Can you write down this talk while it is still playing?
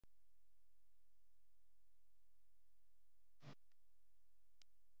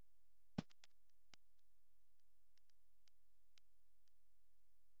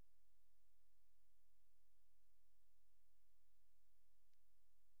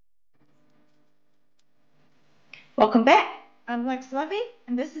Welcome back. I'm Lex Levy,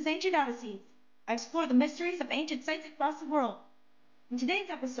 and this is Ancient Odysseys. I explore the mysteries of ancient sites across the world. In today's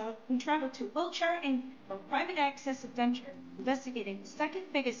episode, we travel to Wiltshire, England for a private access adventure investigating the second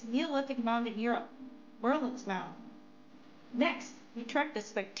biggest Neolithic mound in Europe, Merlin's Mound. Next, we trek the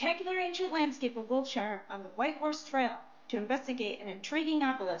spectacular ancient landscape of Wiltshire on the White Horse Trail to investigate an intriguing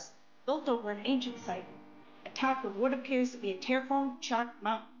obelisk built over an ancient site, atop of what appears to be a terraformed chalk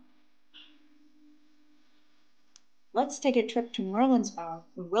mountain. Let's take a trip to Merlin's Mound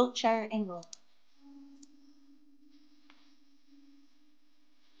in Wiltshire, England.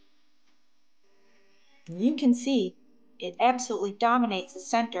 You can see it absolutely dominates the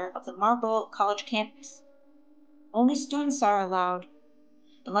center of the Marlborough College campus. Only students are allowed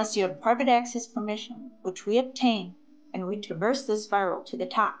unless you have private access permission, which we obtain, and we traverse this spiral to the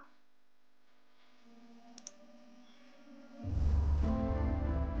top.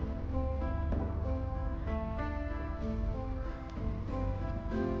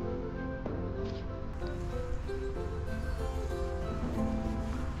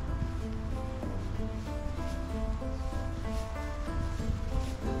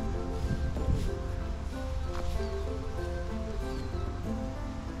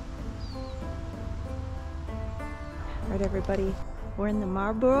 Alright everybody, we're in the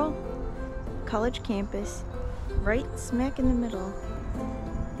Marlborough College campus. Right smack in the middle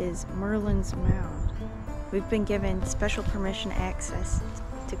is Merlin's Mound. We've been given special permission access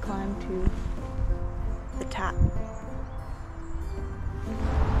to climb to the top.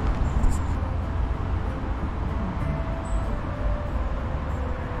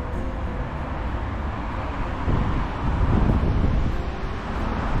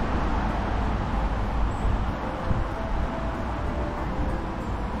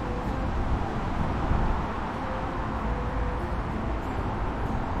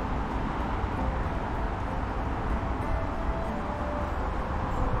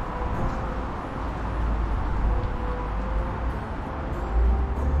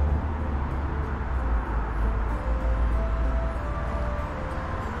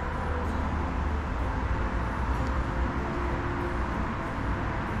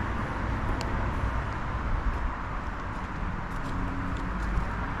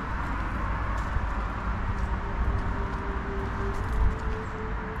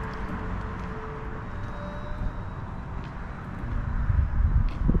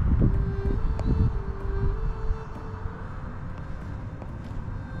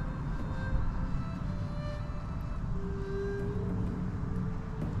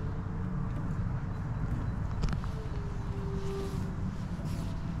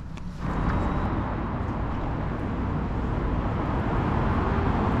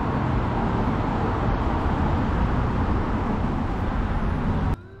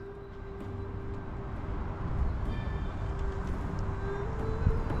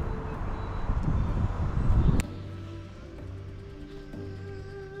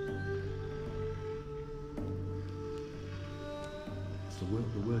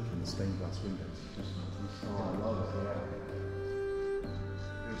 The work in the stained glass windows is just fantastic. Oh, I love it, yeah.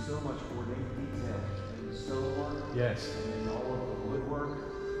 There's so much ornate detail in the stonework. Yes. And all of the woodwork.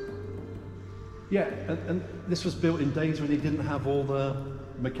 Yeah, and this was built in days when they didn't have all the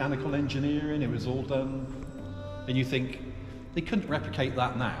mechanical engineering, it was all done, and you think, they couldn't replicate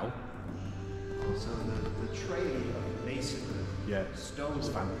that now. So the trade of masonry, stone it's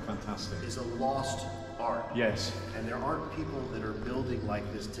fantastic. is a lost art. Yes. And there aren't people that are building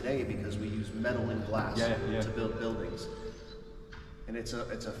like this today because we use metal and glass to build buildings. And it's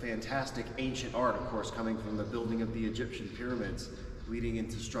a fantastic ancient art, of course, coming from the building of the Egyptian pyramids, leading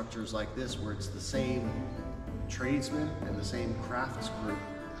into structures like this where it's the same tradesman and the same crafts group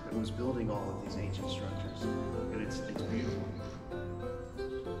that was building all of these ancient structures. And it's beautiful.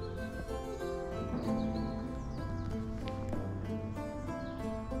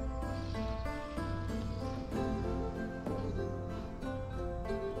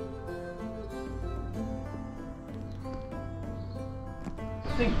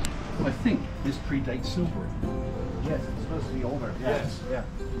 I think this predates silver. Yes, it's supposed to be older. Yes. Yeah.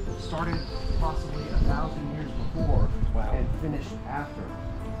 Started possibly 1,000 years before and finished after.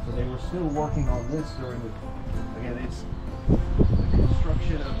 So they were still working on this during the, again, it's the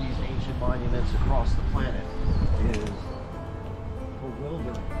construction of these ancient monuments across the planet is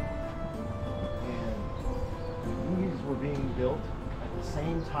bewildering. And these were being built at the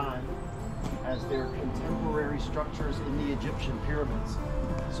same time as their contemporary structures in the Egyptian pyramids.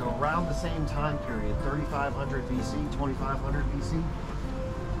 So around the same time period, 3500 BC, 2500 BC,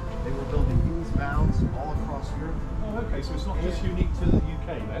 they were building these mounds all across Europe. Oh, okay, so it's not just unique to the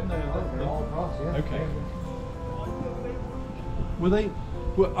UK then? They're all across, yeah. Okay. Were they?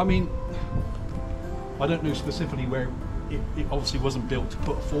 Well, I mean, I don't know specifically where. It obviously wasn't built to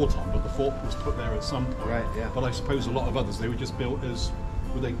put a fort on, but the fort was put there at some point. Right, yeah. But I suppose a lot of others, they were just built as,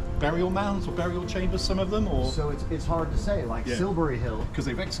 were they burial mounds or burial chambers, some of them? Or So it's hard to say, like Silbury Hill. because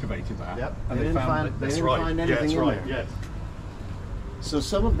they've excavated that. Yep. And They they didn't found, find- they that's didn't right. find Yeah, anything that's in right. there. Yes. So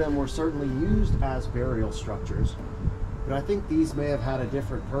some of them were certainly used as burial structures, but I think these may have had a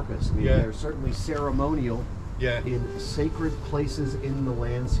different purpose. I mean, Yeah. they're certainly ceremonial Yeah. in sacred places in the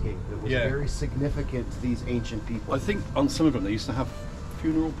landscape that was Yeah. very significant to these ancient people. I think on some of them they used to have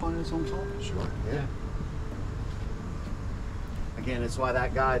funeral pyres on top. Sure. Yeah. Again, it's why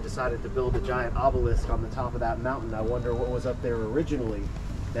that guy decided to build a giant obelisk on the top of that mountain. I wonder what was up there originally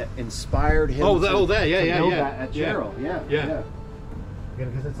that inspired him Oh, to, there, to yeah, build yeah. that at Yeah. Cherhill. Yeah. Yeah.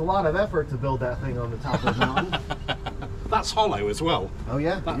 Because it's a lot of effort to build that thing on the top of the mountain. That's hollow as well. Oh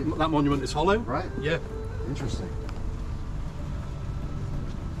yeah? That monument is hollow. Right. Yeah. Interesting.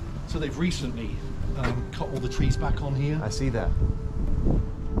 So they've recently cut all the trees back on here. I see that.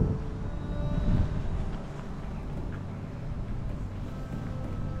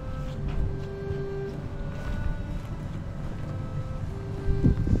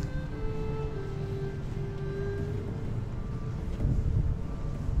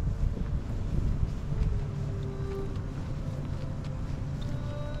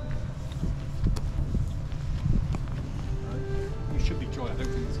 You should be dry. I don't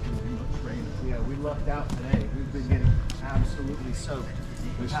think it's going to be much rain. Yeah, we lucked out today. We've been getting absolutely soaked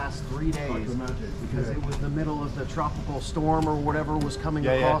the past 3 days I can imagine. because it was the middle of the tropical storm or whatever was coming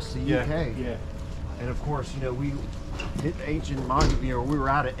Yeah, across the yeah, UK. Yeah. And of course, you know, we hit ancient monument. You know, we were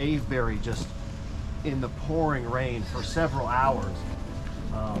out at Avebury just in the pouring rain for several hours.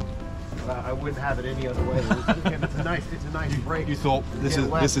 But I wouldn't have it any other way. It's a nice break. You thought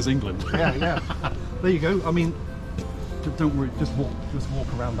this is England. Yeah, yeah. There you go. I mean, don't worry. Just walk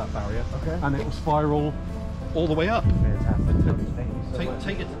around that barrier. Okay. And it will spiral all the way up. Fantastic. Thank you so much.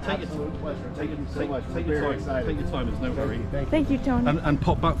 Take it. Absolute pleasure. Thank you so much. Take We're your very time. excited. Take your time. There's no hurry. Thank you, Tony. And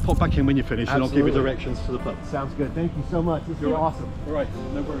pop back in when you're finished, and I'll give you Absolutely. directions to the pub. Sounds good. Thank you so much. This is You're awesome. All right.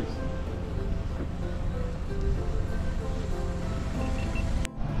 No worries.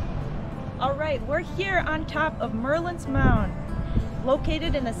 All right, we're here on top of Merlin's Mound,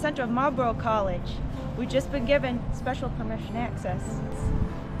 located in the center of Marlborough College. We've just been given special permission access.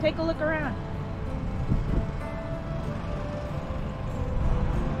 Take a look around.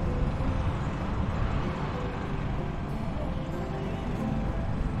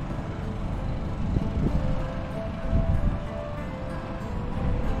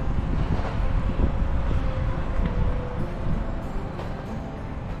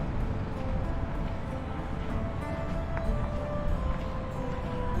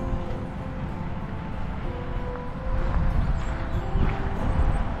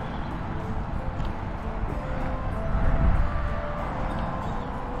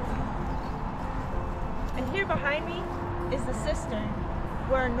 Here behind me is the cistern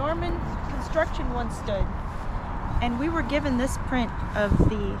where Norman construction once stood, and we were given this print of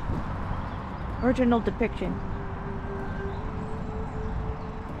the original depiction.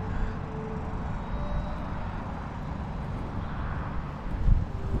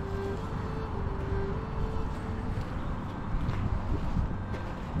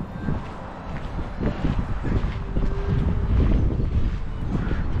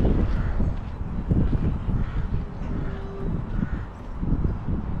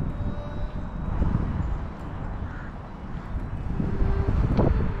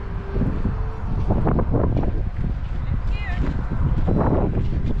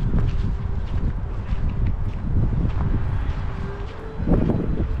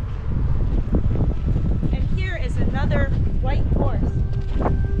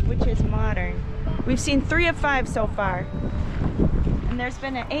 We've seen 3 of 5 so far, and there's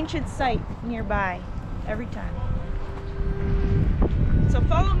been an ancient site nearby every time. So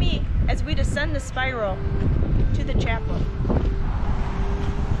follow me as we descend the spiral to the chapel.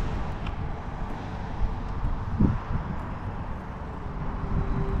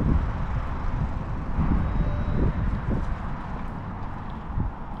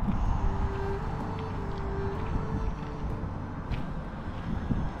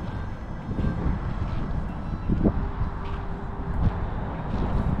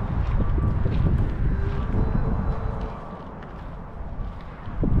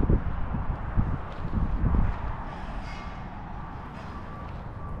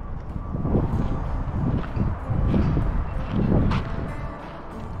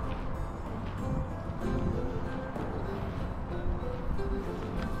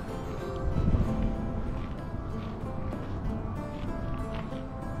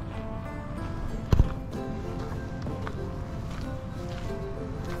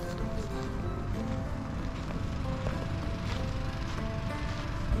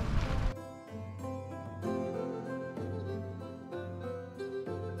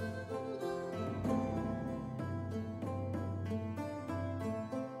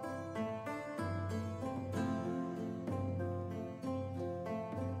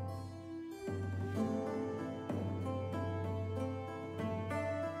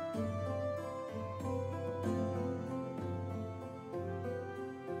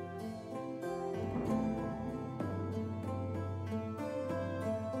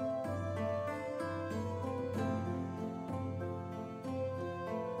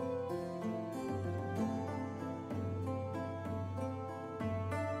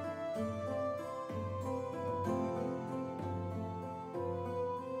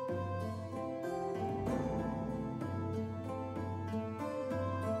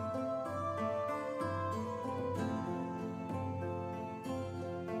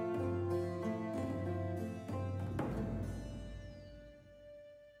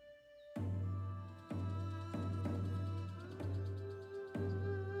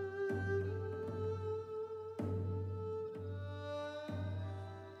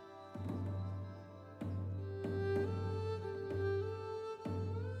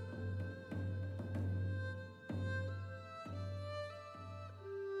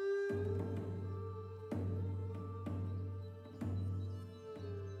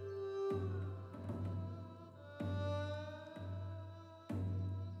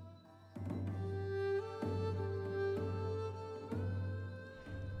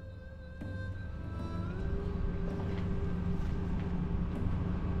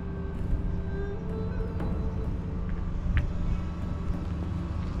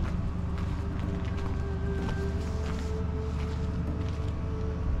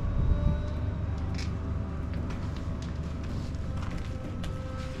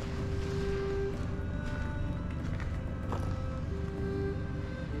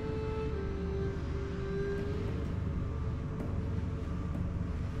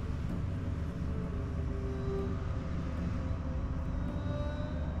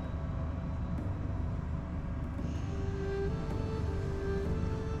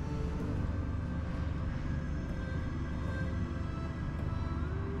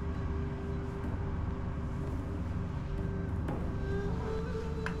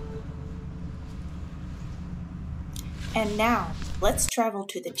 And now, let's travel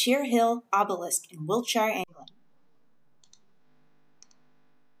to the Cherhill Obelisk in Wiltshire, England.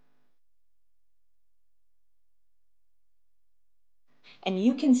 And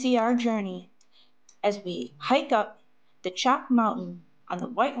you can see our journey as we hike up the Chalk Mountain on the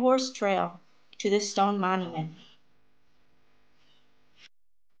White Horse Trail to this stone monument.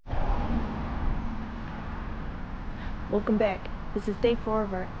 Welcome back. This is day 4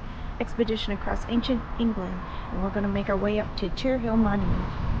 of our expedition across ancient England, and we're going to make our way up to Cherhill Monument.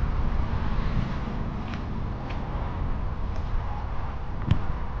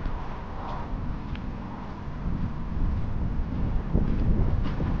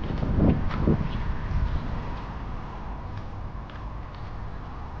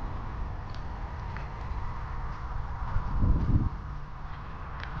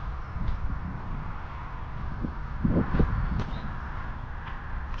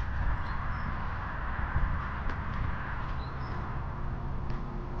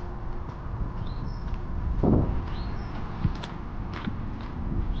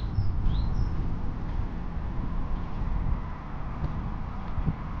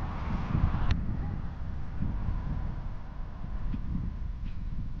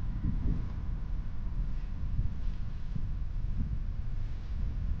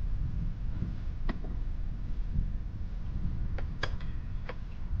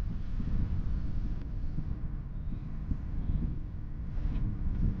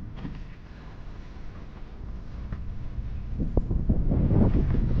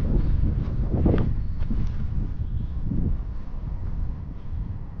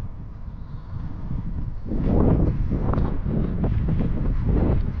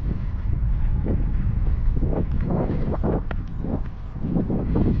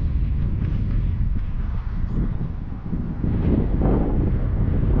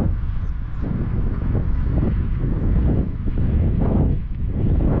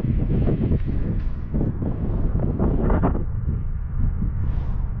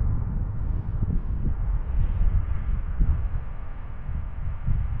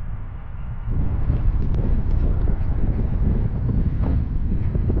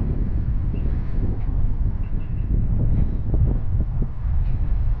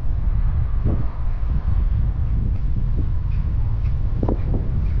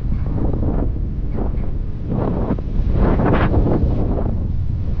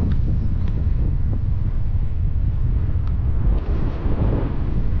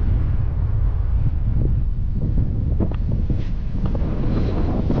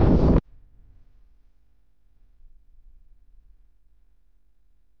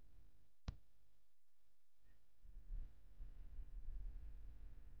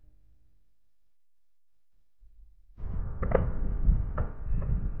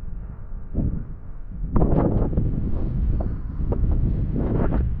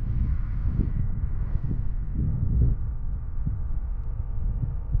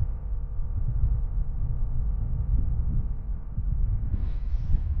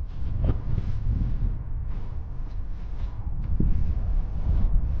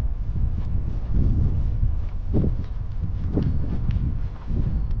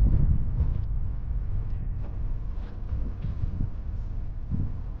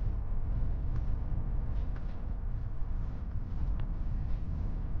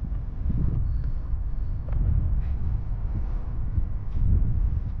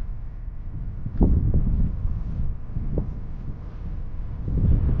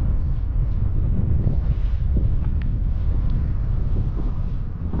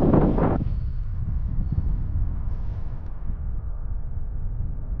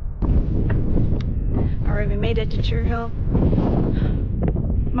 We made it to Cherhill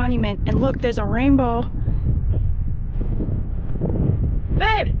Monument, and look, there's a rainbow.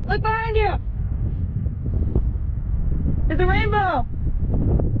 Babe, look behind you! There's a rainbow!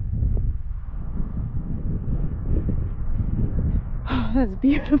 Oh, that's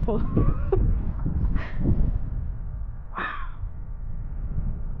beautiful. Wow.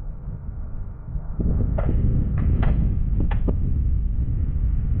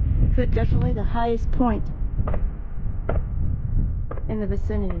 It's definitely the highest point in the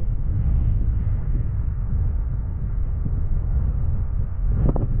vicinity.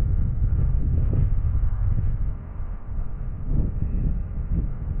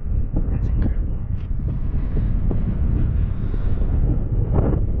 That's incredible.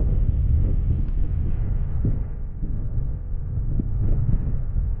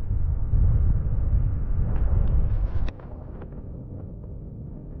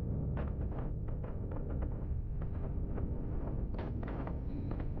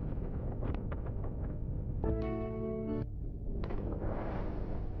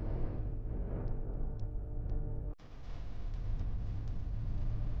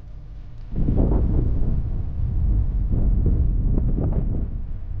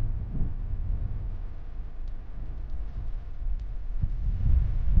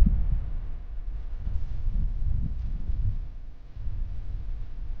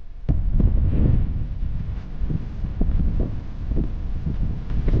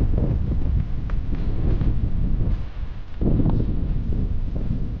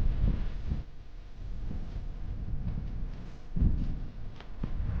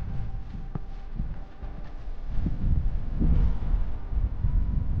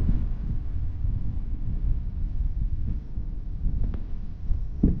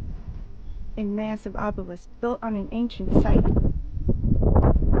 a massive obelisk built on an ancient site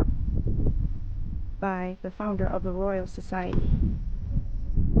by the founder of the Royal Society.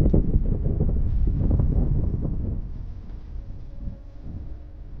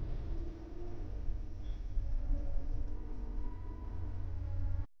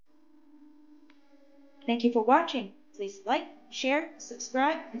 Thank you for watching. Please like, share,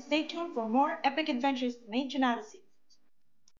 subscribe, and stay tuned for more epic adventures from Ancient Odysseys.